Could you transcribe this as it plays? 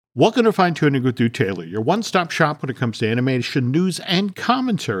Welcome to Fine Tuning with Drew Taylor, your one-stop shop when it comes to animation news and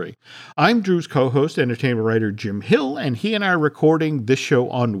commentary. I'm Drew's co-host, entertainment writer Jim Hill, and he and I are recording this show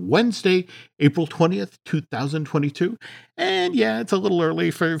on Wednesday, April 20th, 2022. And yeah, it's a little early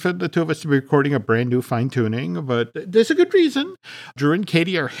for the two of us to be recording a brand new Fine Tuning, but there's a good reason. Drew and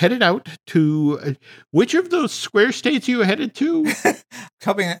Katie are headed out to, which of those square states are you headed to?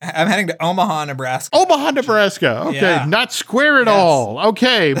 I'm heading to Omaha, Nebraska. Omaha, Nebraska. Okay, Yeah. Not square at all.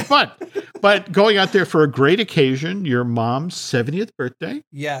 Okay, but going out there for a great occasion, your mom's 70th birthday.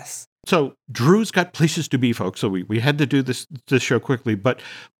 Yes. So Drew's got places to be, folks. So we had to do this show quickly. But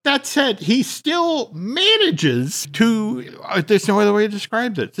that said, he still manages to. There's no other way to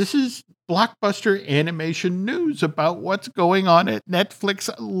describe it. This is blockbuster animation news about what's going on at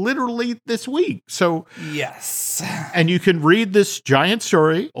Netflix literally this week. So Yes. and you can read this giant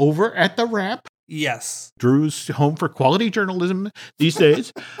story over at The Wrap. Yes. Drew's home for quality journalism these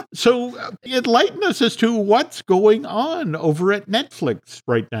days. So enlighten us as to what's going on over at Netflix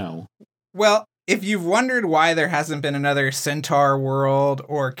right now. Well, if you've wondered why there hasn't been another Centaur World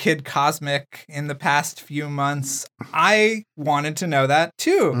or Kid Cosmic in the past few months, I wanted to know that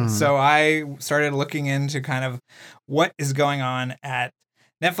too. Mm. So I started looking into kind of what is going on at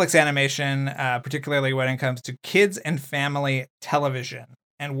Netflix Animation, particularly when it comes to kids and family television.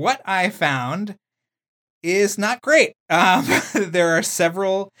 And what I found is not great. There are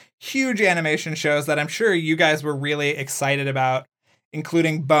several huge animation shows that I'm sure you guys were really excited about,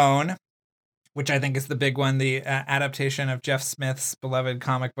 including Bone, which I think is the big one, the adaptation of Jeff Smith's beloved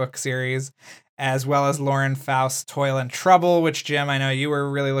comic book series, as well as Lauren Faust's Toil and Trouble, which, Jim, I know you were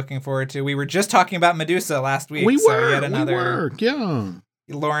really looking forward to. We were just talking about Medusa last week. We so were, yet another yeah.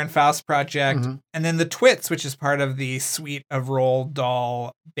 Lauren Faust project. Mm-hmm. And then the Twits, which is part of the suite of Roald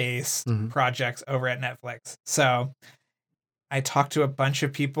Dahl-based Mm-hmm. projects over at Netflix. So I talked to a bunch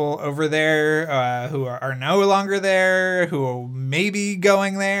of people over there who are no longer there, who may be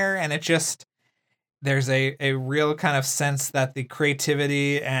going there, and it just... There's a real kind of sense that the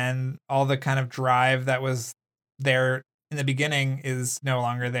creativity and all the kind of drive that was there in the beginning is no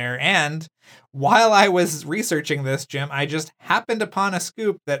longer there. And while I was researching this, Jim, I just happened upon a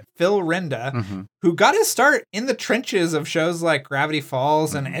scoop that Phil Rinda, Mm-hmm. who got his start in the trenches of shows like Gravity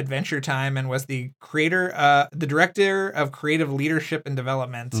Falls and Adventure Time and was the director of creative leadership and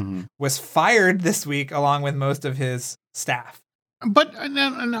development, Mm-hmm. was fired this week along with most of his staff. But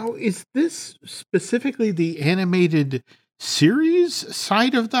now, is this specifically the animated series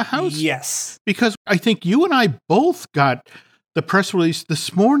side of the house? Yes. Because I think you and I both got the press release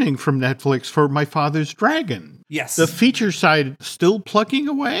this morning from Netflix for My Father's Dragon. Yes. The feature side still plugging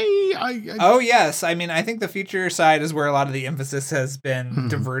away? Oh, yes. I mean, I think the feature side is where a lot of the emphasis has been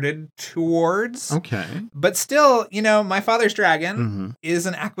diverted towards. Okay. But still, My Father's Dragon is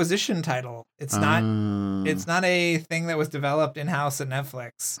an acquisition title. It's not a thing that was developed in-house at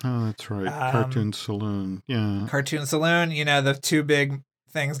Netflix. Oh, that's right. Cartoon Saloon. Yeah. Cartoon Saloon, the two big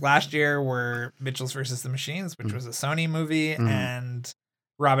things last year were Mitchell's versus the Machines, which was a Sony movie, and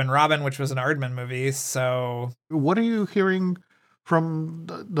Robin, which was an Aardman movie. So what are you hearing from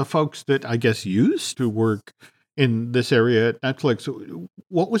the folks that I guess used to work in this area at Netflix?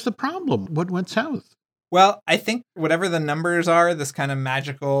 What was the problem? What went south? Well, I think whatever the numbers are, this kind of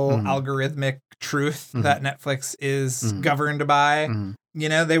magical algorithmic truth that Netflix is governed by,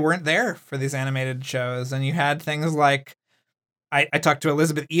 they weren't there for these animated shows. And you had things like, I talked to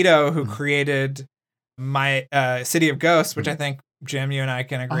Elizabeth Ito, who created my City of Ghosts, which I think, Jim, you and I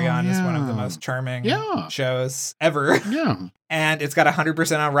can agree on is one of the most charming shows ever. Yeah. And it's got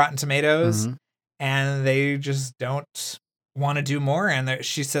 100% on Rotten Tomatoes, and they just don't want to do more. And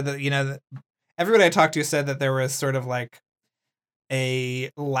she said that, everybody I talked to said that there was sort of like a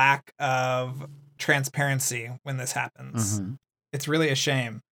lack of transparency when this happens. It's really a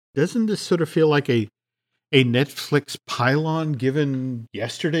shame. Doesn't this sort of feel like a Netflix pylon, given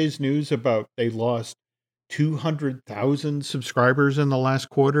yesterday's news about they lost 200,000 subscribers in the last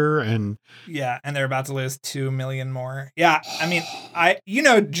quarter? And they're about to lose 2 million more. Yeah. I mean,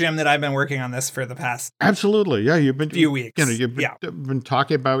 Jim, that I've been working on this for the past absolutely. Yeah. You've been few weeks. You've been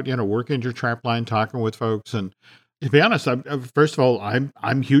talking about, working your trap line, talking with folks. And to be honest, first of all,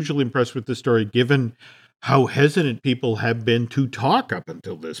 I'm hugely impressed with this story, given how hesitant people have been to talk up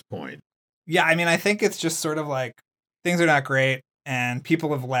until this point. Yeah. I mean, I think it's just sort of like things are not great and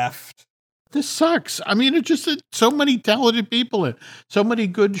people have left. This sucks. I mean, it's just so many talented people and so many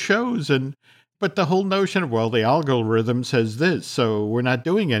good shows. But the whole notion of, well, the algorithm says this, so we're not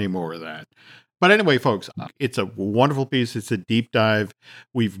doing any more of that. But anyway, folks, it's a wonderful piece. It's a deep dive.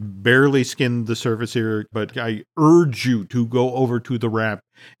 We've barely skinned the surface here, but I urge you to go over to The Wrap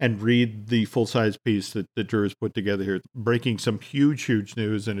and read the full-size piece that Drew has put together here, breaking some huge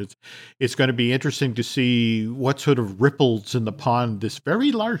news. And it's going to be interesting to see what sort of ripples in the pond this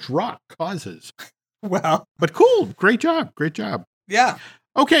very large rock causes. Well, but cool. Great job. Yeah.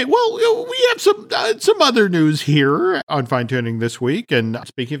 Okay, well, we have some other news here on Fine Tuning this week. And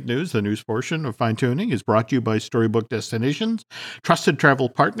speaking of news, the news portion of Fine Tuning is brought to you by Storybook Destinations, trusted travel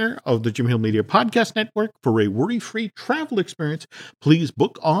partner of the Jim Hill Media Podcast Network. For a worry-free travel experience, please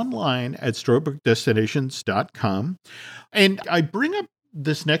book online at storybookdestinations.com. And I bring up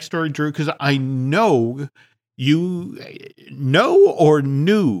this next story, Drew, because I know you know or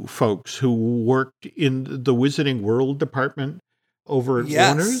knew folks who worked in the Wizarding World department over at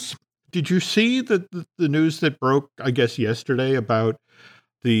Warner's. Did you see the news that broke, I guess, yesterday about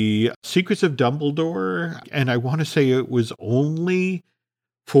the Secrets of Dumbledore? And I want to say it was only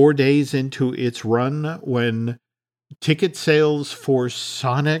 4 days into its run when ticket sales for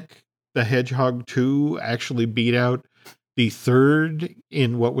Sonic the Hedgehog 2 actually beat out the third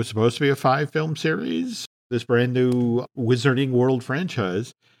in what was supposed to be a 5-film series, this brand new Wizarding World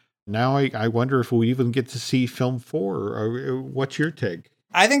franchise. Now I wonder if we even get to see film 4. What's your take?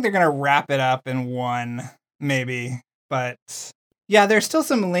 I think they're going to wrap it up in 1, maybe. But yeah, there's still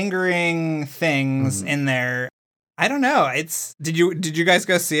some lingering things in there. I don't know. Did you guys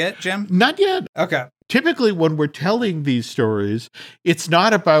go see it, Jim? Not yet. Okay. Typically, when we're telling these stories, it's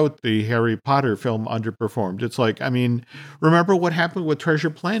not about the Harry Potter film underperformed. It's like, I mean, remember what happened with Treasure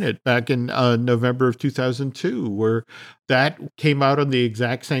Planet back in November of 2002, where that came out on the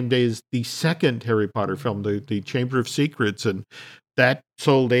exact same day as the second Harry Potter film, the Chamber of Secrets, and that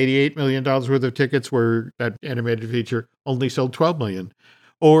sold $88 million worth of tickets, where that animated feature only sold $12 million.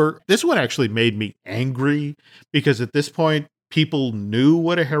 Or this one actually made me angry because at this point, people knew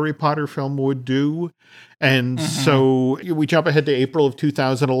what a Harry Potter film would do. And so we jump ahead to April of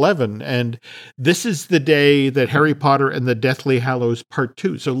 2011. And this is the day that Harry Potter and the Deathly Hallows Part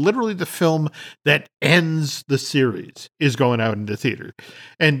 2, so literally the film that ends the series, is going out into theater.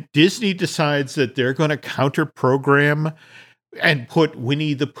 And Disney decides that they're going to counter-program and put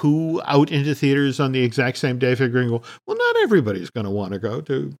Winnie the Pooh out into theaters on the exact same day, figuring, well, not everybody's going to want to go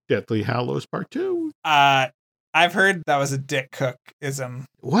to Deathly Hallows Part 2. I've heard that was a Dick Cook-ism.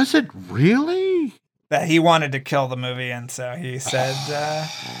 Was it really? That he wanted to kill the movie, and so he said,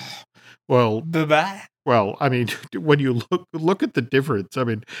 well, bye-bye. Well, I mean, when you look at the difference, I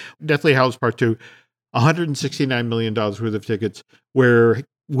mean, Deathly Hallows Part 2, $169 million worth of tickets, where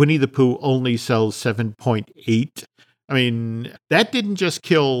Winnie the Pooh only sells 7.8. I mean, that didn't just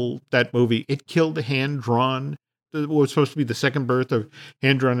kill that movie. It killed hand-drawn. It was supposed to be the second birth of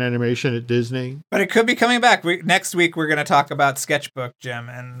hand-drawn animation at Disney. But it could be coming back. Next week, we're going to talk about Sketchbook, Jim.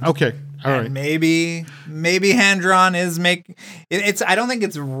 And okay, all right. Maybe hand-drawn is it's. I don't think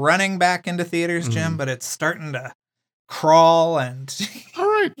it's running back into theaters, Jim, but it's starting to crawl. And all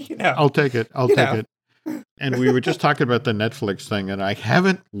right, I'll take it. I'll take it. And we were just talking about the Netflix thing, and I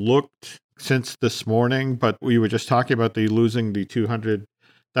haven't looked since this morning, but we were just talking about losing the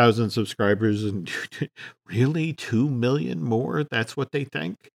 200,000 subscribers, and really 2 million more. That's what they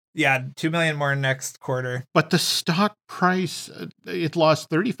think. Yeah, 2 million more next quarter. But the stock price, it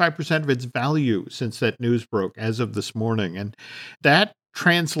lost 35% of its value since that news broke as of this morning. And that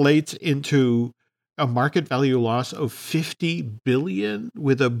translates into a market value loss of 50 billion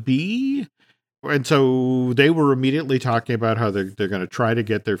with a B. And so they were immediately talking about how they're going to try to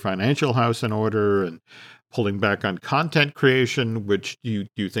get their financial house in order and pulling back on content creation, which do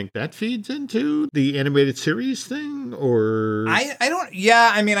you think that feeds into the animated series thing? Or I don't.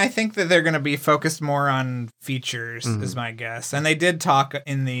 Yeah, I mean, I think that they're going to be focused more on features is my guess. And they did talk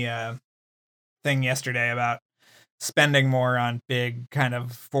in the thing yesterday about spending more on big kind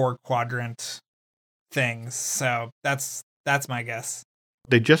of 4-quadrant things. So that's my guess.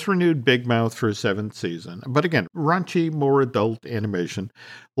 They just renewed Big Mouth for a 7th season. But again, raunchy, more adult animation.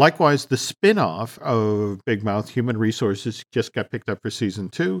 Likewise, the spin-off of Big Mouth, Human Resources, just got picked up for season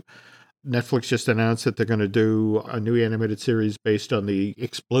 2. Netflix just announced that they're going to do a new animated series based on the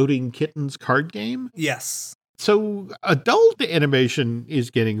Exploding Kittens card game. Yes. So adult animation is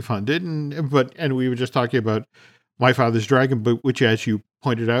getting funded. And we were just talking about My Father's Dragon Boot, which, as you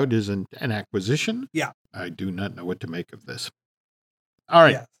pointed out, is an acquisition. Yeah. I do not know what to make of this. All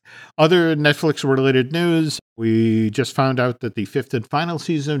right. Yes. Other Netflix-related news. We just found out that the 5th and final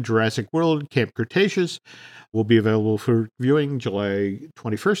season of Jurassic World Camp Cretaceous will be available for viewing July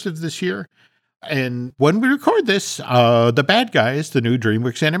 21st of this year. And when we record this, The Bad Guys, the new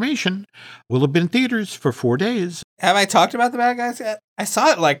DreamWorks animation, will have been in theaters for 4 days. Have I talked about The Bad Guys yet? I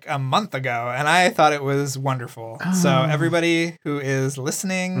saw it like a month ago, and I thought it was wonderful. So everybody who is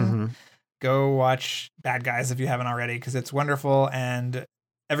listening, go watch Bad Guys if you haven't already, because it's wonderful, and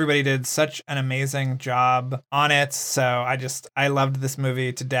everybody did such an amazing job on it. So I loved this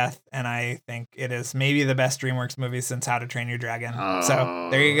movie to death, and I think it is maybe the best DreamWorks movie since How to Train Your Dragon. So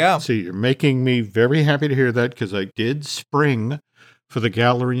there you go. See, you're making me very happy to hear that, because I did spring for the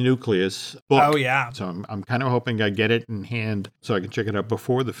Gallery Nucleus book. Oh, yeah. So I'm kind of hoping I get it in hand so I can check it out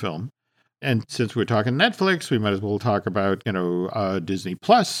before the film. And since we're talking Netflix, we might as well talk about, Disney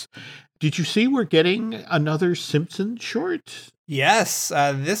Plus. Did you see we're getting another Simpsons short? Yes,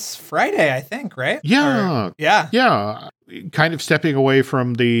 this Friday, I think, right? Yeah. Yeah. Kind of stepping away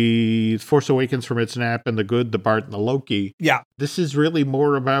from the Force Awakens from its nap and the Good, the Bart, and the Loki. Yeah. This is really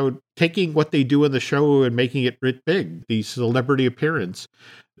more about taking what they do in the show and making it writ big. The celebrity appearance.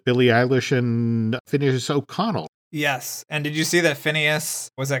 Billie Eilish and Phineas O'Connell. Yes. And did you see that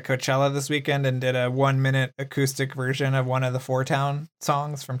Phineas was at Coachella this weekend and did a 1-minute acoustic version of one of the Four Town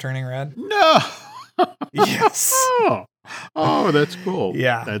songs from Turning Red? No. Yes. Oh, that's cool.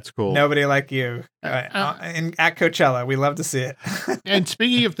 Yeah. That's cool. Nobody like you. At Coachella. We love to see it. And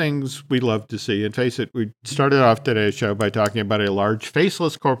speaking of things we love to see, and face it, we started off today's show by talking about a large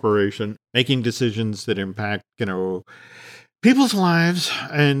faceless corporation making decisions that impact, people's lives.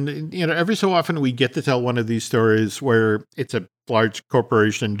 And, every so often we get to tell one of these stories where it's a large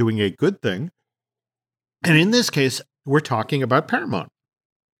corporation doing a good thing. And in this case, we're talking about Paramount.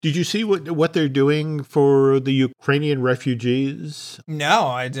 Did you see what they're doing for the Ukrainian refugees? No,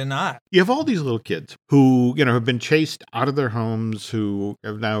 I did not. You have all these little kids who, have been chased out of their homes, who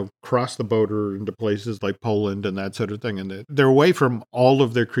have now crossed the border into places like Poland and that sort of thing. And they're away from all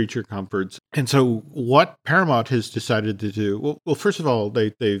of their creature comforts. And so what Paramount has decided to do, well, first of all,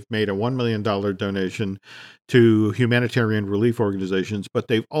 they've made a $1 million donation to humanitarian relief organizations, but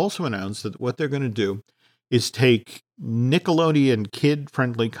they've also announced that what they're going to do is take Nickelodeon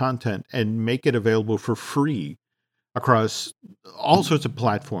kid-friendly content and make it available for free across all sorts of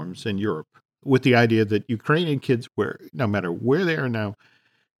platforms in Europe, with the idea that Ukrainian kids, no matter where they are now,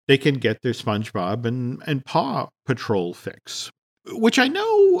 they can get their SpongeBob and Paw Patrol fix. Which I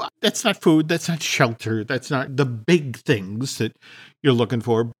know that's not food, that's not shelter, that's not the big things that you're looking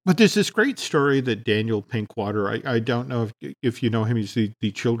for. But there's this great story that Daniel Pinkwater, I don't know if you know him, he's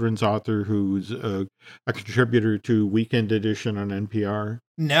the children's author who's a contributor to Weekend Edition on NPR.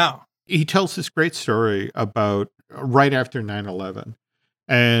 No. He tells this great story about right after 9/11.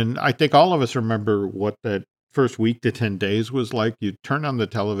 And I think all of us remember what that first week to 10 days was like. You'd turn on the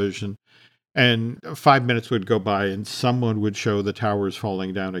television, and 5 minutes would go by and someone would show the towers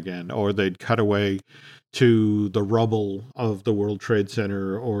falling down again, or they'd cut away to the rubble of the World Trade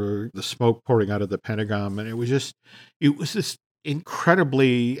Center or the smoke pouring out of the Pentagon. And it was this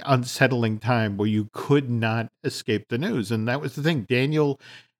incredibly unsettling time where you could not escape the news. And that was the thing. Daniel,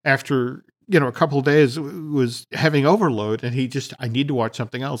 after a couple of days, was having overload, and I need to watch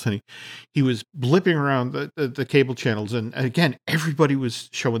something else. And he was blipping around the cable channels. And again, everybody was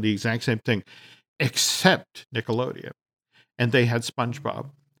showing the exact same thing, except Nickelodeon. And they had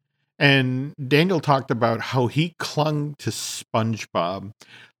SpongeBob. And Daniel talked about how he clung to SpongeBob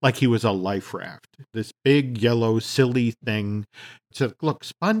like he was a life raft, this big, yellow, silly thing. He said, look,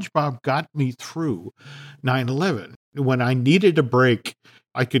 SpongeBob got me through 9/11. When I needed a break,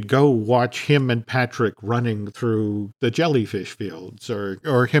 I could go watch him and Patrick running through the jellyfish fields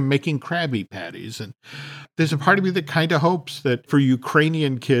or him making Krabby Patties. And there's a part of me that kind of hopes that for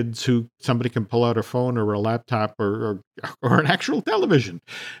Ukrainian kids who somebody can pull out a phone or a laptop or an actual television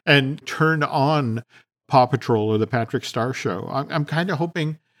and turn on Paw Patrol or the Patrick Star Show, I'm kind of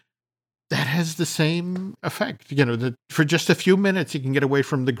hoping that has the same effect, that for just a few minutes you can get away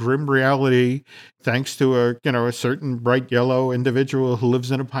from the grim reality thanks to a certain bright yellow individual who lives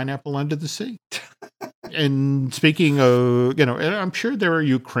in a pineapple under the sea. And speaking of, and I'm sure there are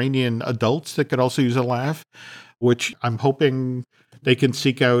Ukrainian adults that could also use a laugh, which I'm hoping they can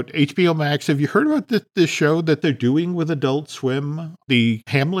seek out HBO Max. Have you heard about the show that they're doing with Adult Swim, the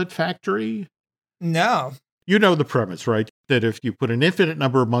Hamlet Factory? No. You know the premise, right? That if you put an infinite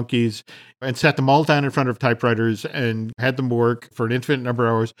number of monkeys and sat them all down in front of typewriters and had them work for an infinite number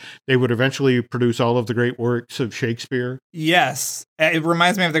of hours, they would eventually produce all of the great works of Shakespeare. Yes. It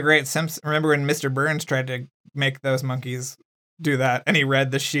reminds me of the Great Simpsons. Remember when Mr. Burns tried to make those monkeys do that, and he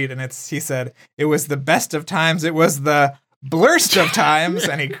read the sheet, and he said, it was the best of times. It was the blurst of times,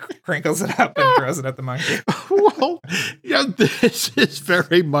 and he crinkles it up and throws it at the monkey. Well, yeah, this is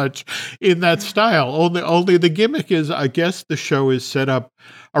very much in that style. Only the gimmick is, I guess the show is set up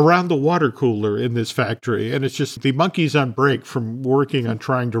around the water cooler in this factory, and it's just the monkey's on break from working on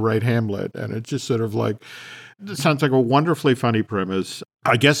trying to write Hamlet, and it's just sort of like, it sounds like a wonderfully funny premise.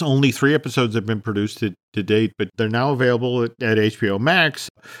 I guess only 3 episodes have been produced to date, but they're now available at HBO Max.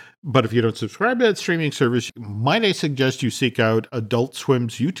 But if you don't subscribe to that streaming service, might I suggest you seek out Adult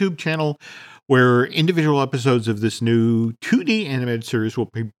Swim's YouTube channel, where individual episodes of this new 2D animated series will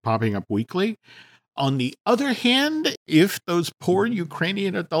be popping up weekly. On the other hand, if those poor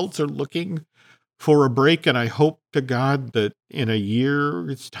Ukrainian adults are looking for a break, and I hope to God that in a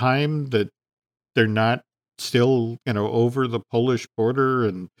year's time that they're not still, over the Polish border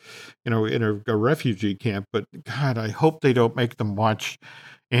and, in a refugee camp, but God, I hope they don't make them watch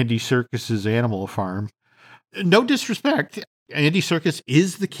Andy Serkis's Animal Farm. No disrespect. Andy Serkis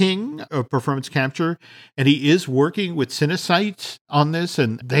is the king of performance capture, and he is working with Cinesight on this,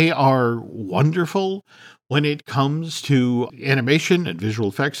 and they are wonderful when it comes to animation and visual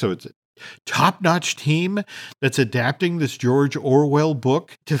effects. So it's a top-notch team that's adapting this George Orwell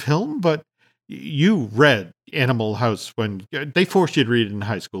book to film. But you read Animal House when they forced you to read it in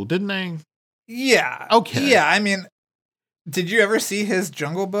high school, didn't they? Yeah. Okay. Yeah, I mean, did you ever see his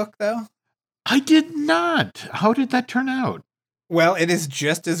Jungle Book, though? I did not. How did that turn out? Well, it is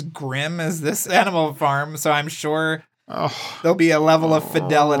just as grim as this Animal Farm, so I'm sure there'll be a level of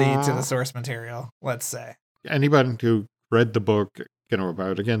fidelity to the source material, let's say. Anybody who read the book,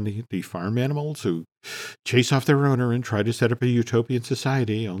 about, again, the farm animals who chase off their owner and try to set up a utopian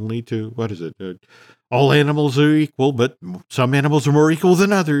society only to, what is it? All animals are equal, but some animals are more equal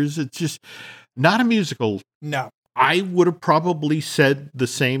than others. It's just not a musical. No. I would have probably said the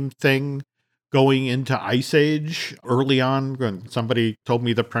same thing going into Ice Age early on when somebody told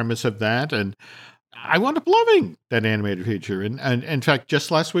me the premise of that, and I wound up loving that animated feature. And in fact,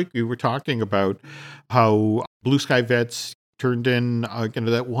 just last week we were talking about how Blue Sky Vets turned in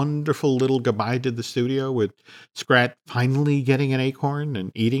that wonderful little goodbye to the studio with Scrat finally getting an acorn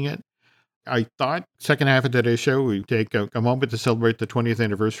and eating it. I thought second half of today's show, we take a moment to celebrate the 20th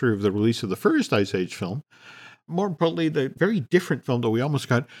anniversary of the release of the first Ice Age film. More importantly, the very different film that we almost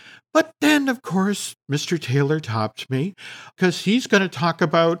got. But then, of course, Mr. Taylor topped me because he's going to talk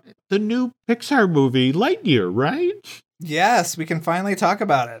about the new Pixar movie, Lightyear, right? Yes, we can finally talk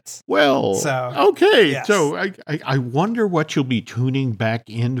about it. Well, so, okay. Yes. So I wonder what you'll be tuning back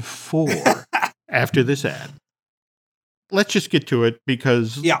in for after this ad. Let's just get to it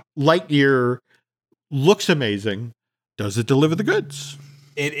because Lightyear looks amazing. Does it deliver the goods?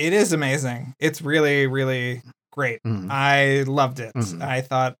 It is amazing. It's really, really great. Mm-hmm. I loved it. Mm-hmm. I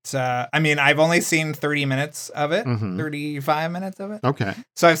thought, I've only seen 30 minutes of it, Mm-hmm. 35 minutes of it. Okay.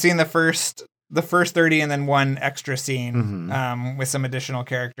 So I've seen the first 30 and then one extra scene Mm-hmm. with some additional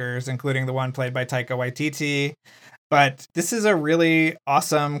characters, including the one played by Taika Waititi. But this is a really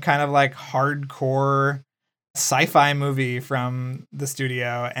awesome kind of like hardcore sci-fi movie from the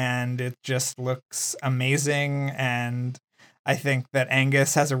studio, and it just looks amazing. And I think that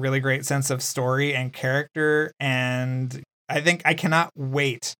Angus has a really great sense of story and character, and I think I cannot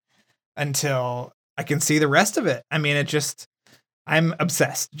wait until I can see the rest of it. I mean, I'm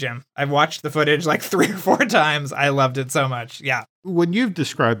obsessed, Jim. I've watched the footage like 3 or 4 times. I loved it so much. Yeah. When you've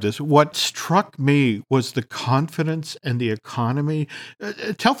described this, what struck me was the confidence and the economy.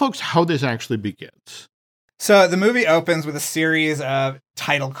 Tell folks how this actually begins. So the movie opens with a series of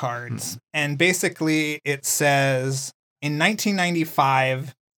title cards, and basically it says, in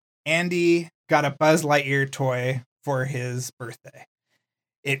 1995, Andy got a Buzz Lightyear toy for his birthday.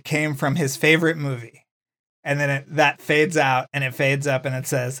 It came from his favorite movie. And then that fades out and it fades up and it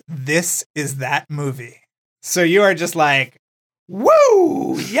says, this is that movie. So you are just like,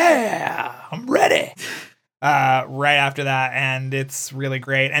 woo, yeah, I'm ready. Right after that. And it's really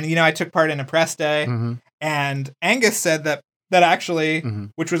great. And, I took part in a press day, and Angus said that actually,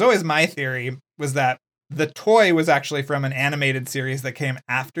 which was always my theory, was that the toy was actually from an animated series that came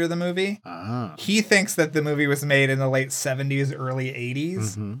after the movie. He thinks that the movie was made in the late 70s, early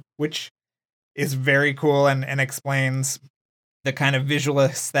 80s, which is very cool and explains the kind of visual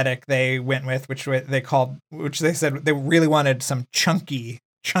aesthetic they went with, which they said they really wanted some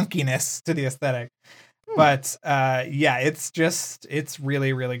chunkiness to the aesthetic. But it's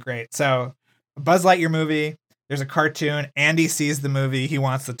really, really great. So a Buzz Lightyear movie, there's a cartoon. Andy sees the movie. He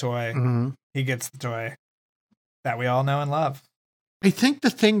wants the toy. He gets the toy that we all know and love. I think the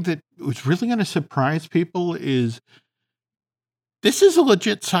thing that was really going to surprise people is this is a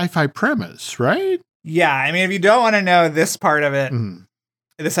legit sci-fi premise, right? Yeah, I mean, if you don't want to know this part of it, Mm.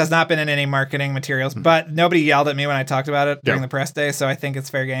 this has not been in any marketing materials, but nobody yelled at me when I talked about it during Yeah. the press day, so I think it's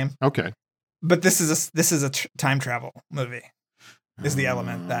fair game. Okay. But this is a time travel movie. Is the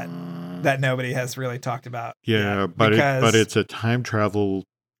element that nobody has really talked about. Yeah, yet, but because it's a time travel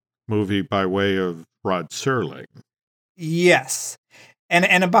movie by way of Rod Serling. yes.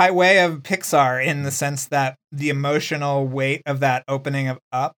 And by way of Pixar, in the sense that the emotional weight of that opening of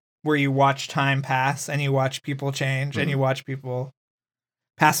Up, where you watch time pass and you watch people change and you watch people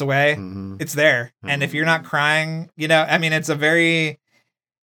pass away, Mm-hmm. it's there. And if you're not crying, I mean, it's a very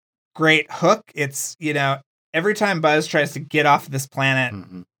great hook. It's, every time Buzz tries to get off this planet,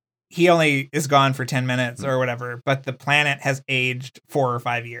 Mm-hmm. he only is gone for 10 minutes or whatever, but the planet has aged 4 or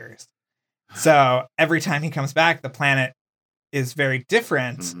 5 years. So every time he comes back, the planet is very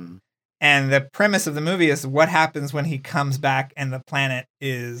different. Mm-hmm. And the premise of the movie is what happens when he comes back and the planet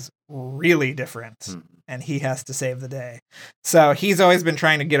is really different and he has to save the day. So he's always been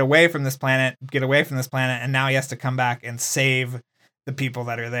trying to get away from this planet, and now he has to come back and save the people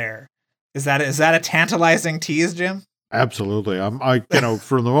that are there. Is that a tantalizing tease, Jim? Absolutely. From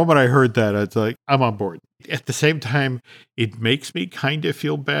the moment I heard that, it's like, I'm on board. At the same time, it makes me kind of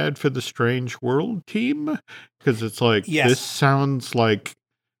feel bad for the Strange World team, because it's like, This sounds like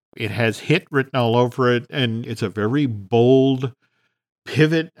it has hit written all over it, and it's a very bold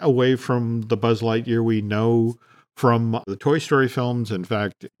pivot away from the Buzz Lightyear we know from the Toy Story films. In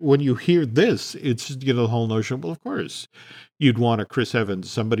fact, when you hear this, it's the whole notion, well, of course, you'd want a Chris Evans,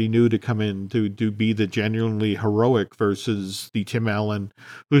 somebody new to come in to be the genuinely heroic versus the Tim Allen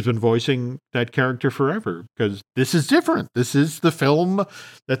who's been voicing that character forever, because this is different. This is the film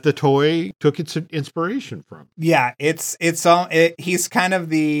that the toy took its inspiration from. Yeah, he's kind of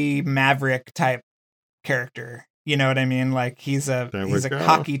the Maverick type character. You know what I mean? Like he's a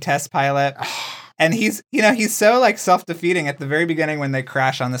cocky test pilot. And he's so like self-defeating at the very beginning when they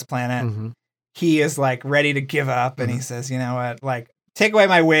crash on this planet. Mm-hmm. He is like ready to give up and he says, you know what, like take away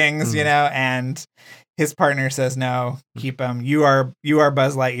my wings, and his partner says, no, keep them. You are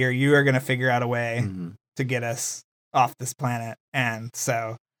Buzz Lightyear. You are going to figure out a way to get us off this planet. And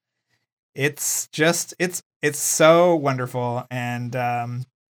so it's so wonderful. And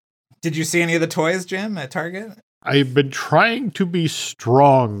did you see any of the toys, Jim, at Target? I've been trying to be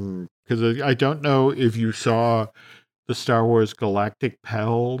strong because I don't know if you saw the Star Wars Galactic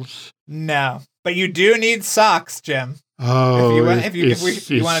Pals. No, but you do need socks, Jim. Oh, you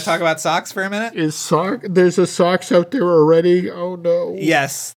want to talk about socks for a minute? There's a socks out there already? Oh no.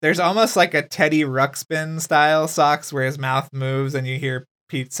 Yes, there's almost like a Teddy Ruxpin style socks where his mouth moves and you hear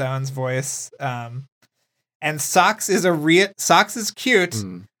Pete Sohn's voice. And Socks is cute.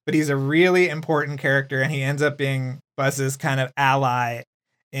 But he's a really important character, and he ends up being Buzz's kind of ally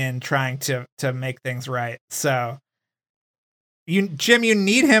in trying to make things right. So, Jim, you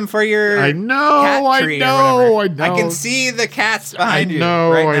need him for your cat tree. I know. I can see the cats behind you.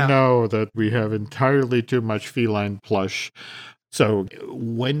 I know that we have entirely too much feline plush. So,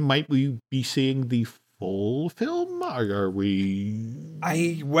 when might we be seeing the full film? Are we?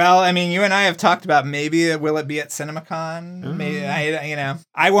 I mean, you and I have talked about maybe will it be at CinemaCon? Maybe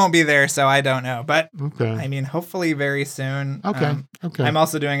I won't be there, so I don't know. But I mean, hopefully very soon. Okay. I'm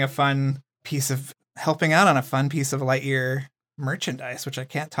also doing helping out on a fun piece of Lightyear merchandise, which I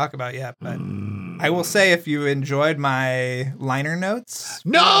can't talk about yet. But I will say, if you enjoyed my liner notes,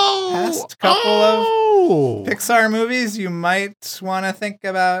 past couple of Pixar movies, you might want to think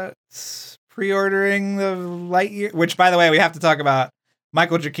about pre-ordering the Lightyear, which, by the way, we have to talk about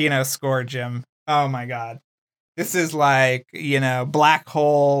Michael Giacchino's score, Jim. Oh my God. This is like, Black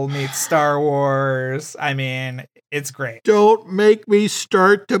Hole meets Star Wars. I mean, it's great. Don't make me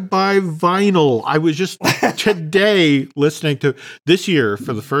start to buy vinyl. I was just today listening to this year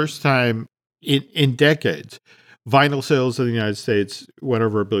for the first time in decades, vinyl sales in the United States went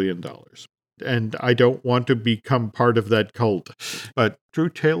over $1 billion. And I don't want to become part of that cult. But Drew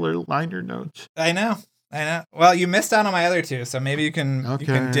Taylor liner notes. I know. Well, you missed out on my other two, so maybe you can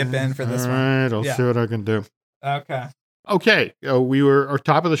dip in for this one. All right, I'll see what I can do. Okay. We were our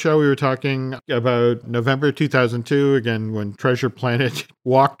top of the show. We were talking about November 2002 again, when Treasure Planet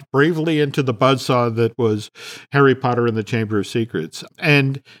walked bravely into the buzzsaw that was Harry Potter and the Chamber of Secrets,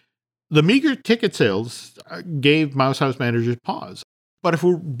 and the meager ticket sales gave Mouse House managers pause. But if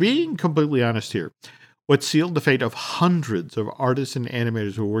we're being completely honest here, what sealed the fate of hundreds of artists and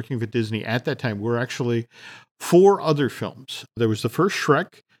animators who were working for Disney at that time were actually 4 other films. There was the first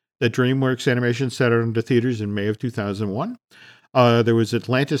Shrek that DreamWorks Animation set out into theaters in May of 2001. There was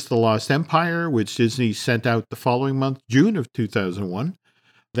Atlantis: The Lost Empire, which Disney sent out the following month, June of 2001.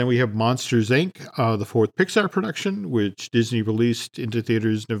 Then we have Monsters, Inc., the fourth Pixar production, which Disney released into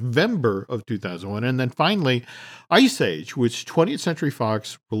theaters November of 2001. And then finally, Ice Age, which 20th Century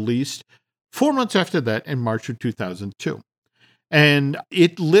Fox released 4 months after that in March of 2002. And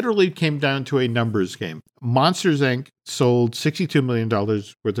it literally came down to a numbers game. Monsters, Inc. sold $62 million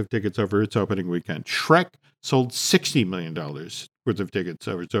worth of tickets over its opening weekend. Shrek sold $60 million worth of tickets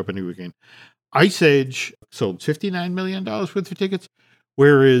over its opening weekend. Ice Age sold $59 million worth of tickets,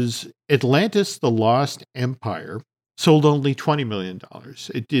 whereas Atlantis, The Lost Empire, sold only $20 million.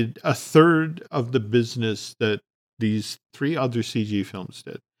 It did a third of the business that these three other CG films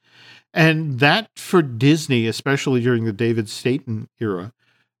did. And that, for Disney, especially during the David Staten era,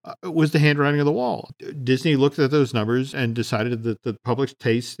 was the handwriting on the wall. Disney looked at those numbers and decided that the public's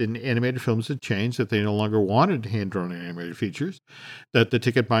taste in animated films had changed, that they no longer wanted hand-drawn animated features, that the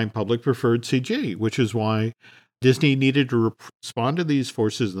ticket-buying public preferred CG, which is why Disney needed to respond to these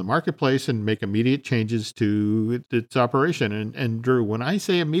forces in the marketplace and make immediate changes to its operation. And Drew, when I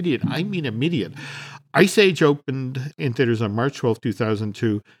say immediate, I mean immediate. Ice Age opened in theaters on March 12,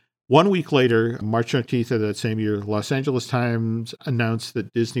 2002. 1 week later, March 19th of that same year, Los Angeles Times announced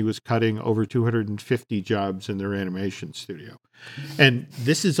that Disney was cutting over 250 jobs in their animation studio. And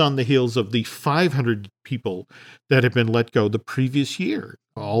this is on the heels of the 500 people that had been let go the previous year,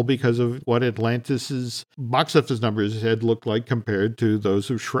 all because of what Atlantis's box office numbers had looked like compared to those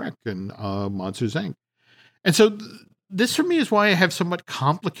of Shrek and Monsters, Inc. And so this, for me, is why I have somewhat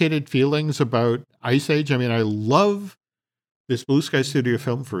complicated feelings about Ice Age. I mean, I love this Blue Sky Studio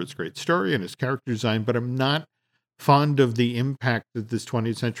film for its great story and its character design, but I'm not fond of the impact that this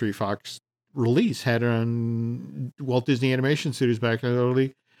 20th Century Fox release had on Walt Disney Animation Studios back in the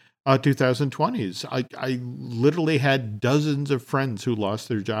early 2020s. I literally had dozens of friends who lost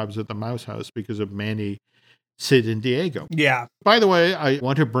their jobs at the Mouse House because of Manny, Sid, and Diego. Yeah. By the way, I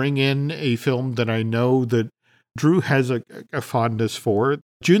want to bring in a film that I know that Drew has a fondness for.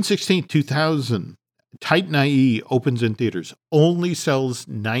 June 16th, 2000. Titan IE opens in theaters, only sells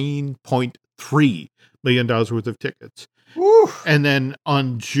 $9.3 million worth of tickets. Woo. And then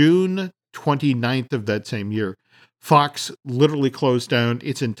on June 29th of that same year, Fox literally closed down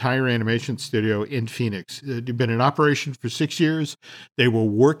its entire animation studio in Phoenix. It had been in operation for 6 years. They were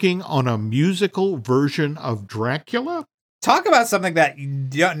working on a musical version of Dracula. Talk about something that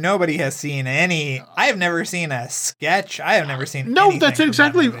nobody has seen I have never seen a sketch. I have never seen No, anything that's from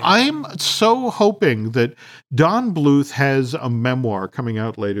exactly. that movie. I'm so hoping that Don Bluth has a memoir coming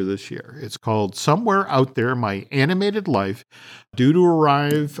out later this year. It's called Somewhere Out There, My Animated Life, due to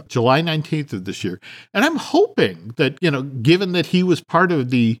arrive July 19th of this year. And I'm hoping that, given that he was part of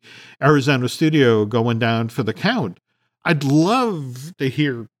the Arizona studio going down for the count, I'd love to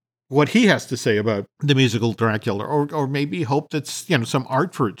hear what he has to say about the musical Dracula, or maybe hope that, some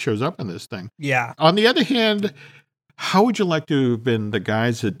art for it shows up in this thing. Yeah. On the other hand, how would you like to have been the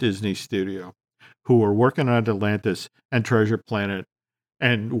guys at Disney Studio who were working on Atlantis and Treasure Planet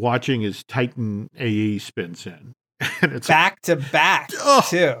and watching as Titan AE spins in? And it's back to back,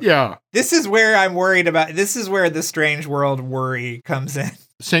 too. Yeah. This is where I'm worried about. This is where the Strange World worry comes in.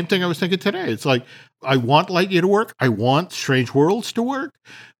 Same thing I was thinking today. It's like, I want Lightyear to work. I want Strange Worlds to work.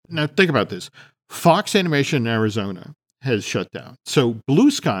 Now, think about this. Fox Animation in Arizona has shut down. So Blue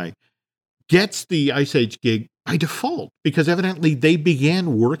Sky gets the Ice Age gig by default because evidently they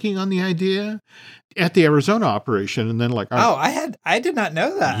began working on the idea at the Arizona operation. And then I did not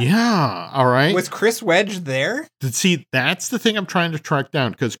know that. Yeah. All right. Was Chris Wedge there? See, that's the thing I'm trying to track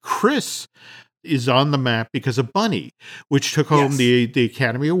down because Chris is on the map because of Bunny, which took home the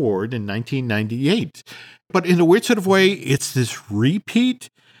Academy Award in 1998. But in a weird sort of way, it's this repeat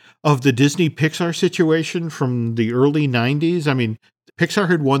of the Disney Pixar situation from the early 90s. I mean, Pixar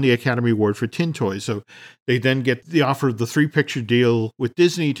had won the Academy Award for Tin Toys, so they then get the offer of the 3-picture deal with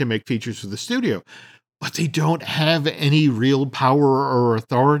Disney to make features for the studio. But they don't have any real power or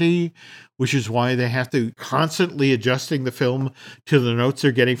authority, which is why they have to constantly adjusting the film to the notes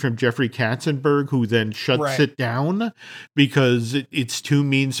they're getting from Jeffrey Katzenberg, who then shuts it down because it's too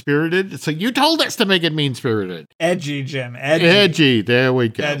mean-spirited. It's like, you told us to make it mean-spirited. Edgy, Jim. Edgy. There we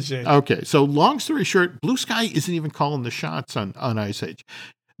go. Edgy. Okay, so long story short, Blue Sky isn't even calling the shots on Ice Age.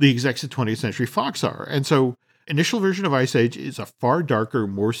 The execs at 20th Century Fox are. And so initial version of Ice Age is a far darker,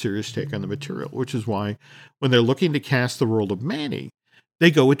 more serious take on the material, which is why when they're looking to cast the role of Manny, they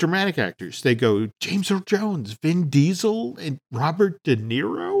go with dramatic actors. They go James Earl Jones, Vin Diesel, and Robert De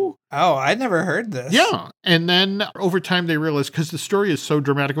Niro. Oh, I'd never heard this. Yeah. And then over time they realize, because the story is so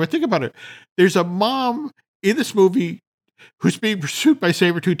dramatic. I mean, think about it. There's a mom in this movie who's being pursued by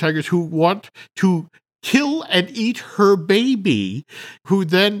saber-tooth tigers who want to kill and eat her baby, who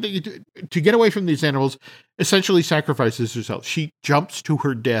then, to get away from these animals, essentially sacrifices herself. She jumps to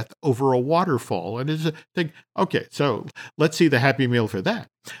her death over a waterfall, and is a thing. Okay, so let's see the Happy Meal for that.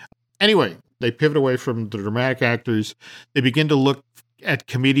 Anyway, they pivot away from the dramatic actors. They begin to look at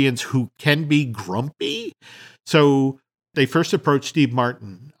comedians who can be grumpy. So they first approach Steve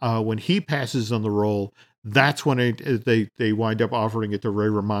Martin. When he passes on the role, that's when they wind up offering it to Ray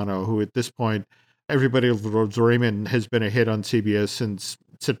Romano, who at this point, Everybody Loves Raymond has been a hit on CBS since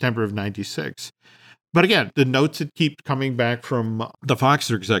September of '96. But again, the notes that keep coming back from the Fox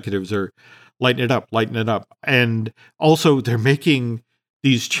executives are lighten it up, lighten it up. And also they're making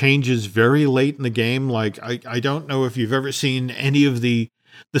these changes very late in the game. Like, I don't know if you've ever seen any of the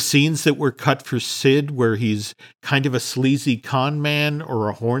scenes that were cut for Sid, where he's kind of a sleazy con man or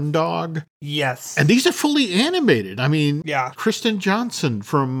a horn dog. Yes. And these are fully animated. I mean, yeah. Kristen Johnson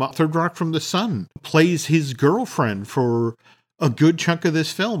from Third Rock from the Sun plays his girlfriend for a good chunk of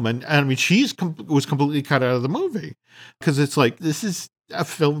this film. And I mean, was completely cut out of the movie because it's like, this is a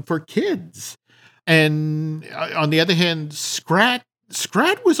film for kids. And on the other hand, Scrat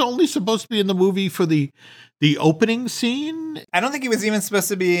was only supposed to be in the movie for the opening scene. I don't think he was even supposed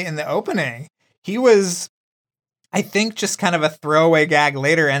to be in the opening. He was, I think, just kind of a throwaway gag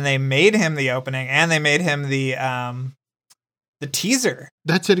later, and they made him the opening, and they made him the teaser.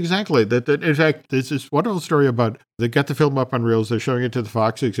 That's it, exactly. That in fact, there's this wonderful story about they got the film up on reels. They're showing it to the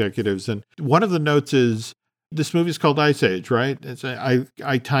Fox executives, and one of the notes is, this movie is called Ice Age, right?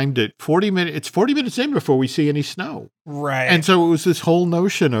 I timed it 40 minutes. It's 40 minutes in before we see any snow. Right. And so it was this whole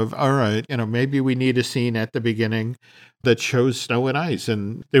notion of, all right, maybe we need a scene at the beginning that shows snow and ice.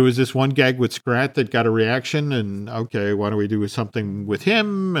 And there was this one gag with Scrat that got a reaction, and okay, why don't we do something with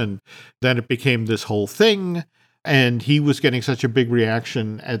him? And then it became this whole thing. And he was getting such a big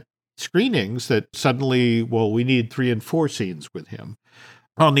reaction at screenings that suddenly, we need 3 and 4 scenes with him.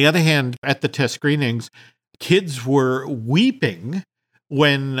 On the other hand, at the test screenings, kids were weeping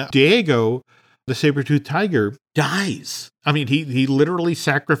when Diego, the saber-toothed tiger, dies. I mean, he literally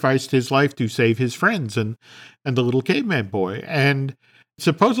sacrificed his life to save his friends and the little caveman boy. And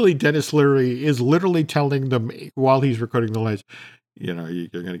supposedly Dennis Leary is literally telling them while he's recording the lines, you're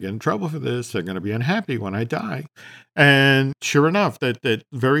going to get in trouble for this. They're going to be unhappy when I die. And sure enough, that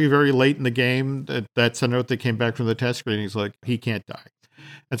very, very late in the game, that's a note that came back from the test screenings, like, he can't die.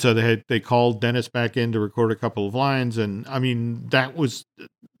 And so they called Dennis back in to record a couple of lines. And I mean, that was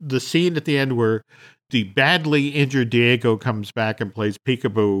the scene at the end where the badly injured Diego comes back and plays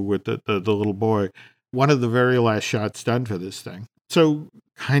peekaboo with the little boy. One of the very last shots done for this thing. So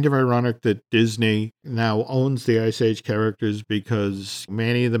kind of ironic that Disney now owns the Ice Age characters, because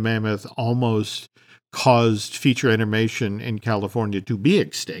Manny the Mammoth almost caused feature animation in California to be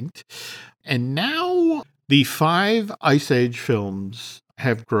extinct. And now the 5 Ice Age films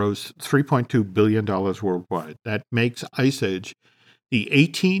have grossed $3.2 billion worldwide. That makes Ice Age the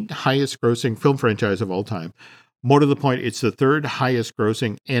 18th highest grossing film franchise of all time. More to the point, it's the 3rd highest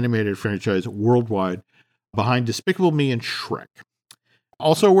grossing animated franchise worldwide, behind Despicable Me and Shrek.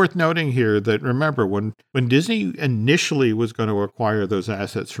 Also worth noting here that, remember, when Disney initially was going to acquire those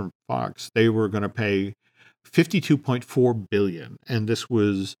assets from Fox, they were going to pay $52.4 billion. And this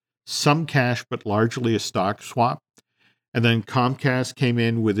was some cash, but largely a stock swap. And then Comcast came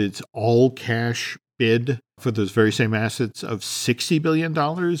in with its all-cash bid for those very same assets of $60 billion.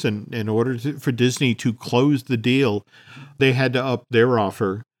 And in order for Disney to close the deal, they had to up their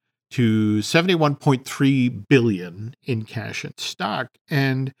offer to $71.3 billion in cash and stock.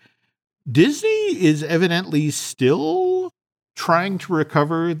 And Disney is evidently still trying to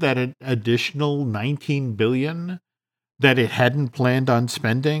recover that additional $19 billion that it hadn't planned on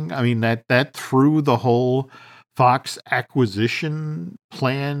spending. I mean, that threw the whole Fox acquisition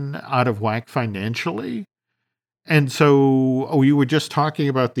plan out of whack financially. And so we were just talking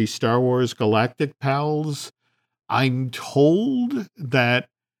about the Star Wars Galactic Pals. I'm told that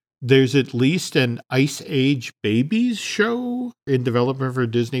there's at least an Ice Age Babies show in development for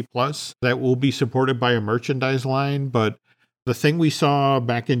Disney Plus that will be supported by a merchandise line. But the thing we saw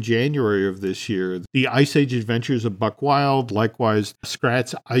back in January of this year, the Ice Age Adventures of Buck Wild, likewise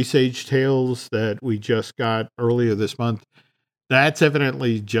Scrat's Ice Age Tales that we just got earlier this month, that's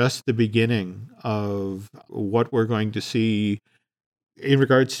evidently just the beginning of what we're going to see in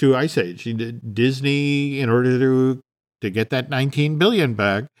regards to Ice Age. Disney, in order to get that $19 billion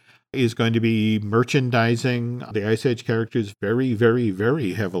back, is going to be merchandising the Ice Age characters very, very,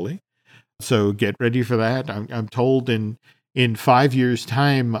 very heavily. So get ready for that. I'm told in 5 years'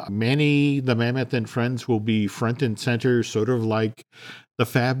 time, Manny the Mammoth and friends will be front and center, sort of like the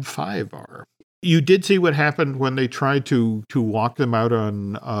Fab Five are. You did see what happened when they tried to walk them out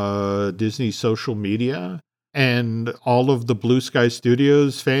on Disney's social media, and all of the Blue Sky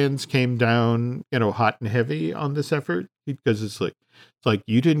Studios fans came down, hot and heavy on this effort, because it's like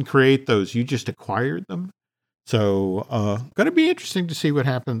you didn't create those, you just acquired them. So, going to be interesting to see what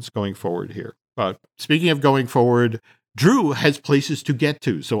happens going forward here. But speaking of going forward, Drew has places to get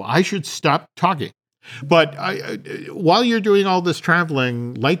to, so I should stop talking. But while you're doing all this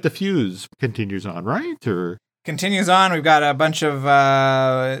traveling, Light the Fuse continues on, right? Or continues on. We've got a bunch of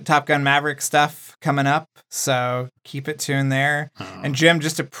Top Gun Maverick stuff coming up, so keep it tuned there. And Jim,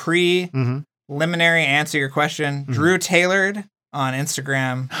 just a preliminary answer your question, Drew Tailored on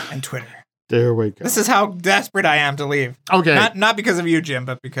Instagram and Twitter. There we go. This is how desperate I am to leave. Okay. Not because of you, Jim,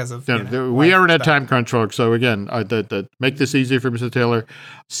 but because of we are in a time crunch, folks. So again, make this easy for Mr. Taylor.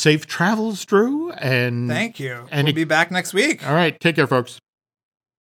 Safe travels, Drew, and thank you. We'll be back next week. All right. Take care, folks.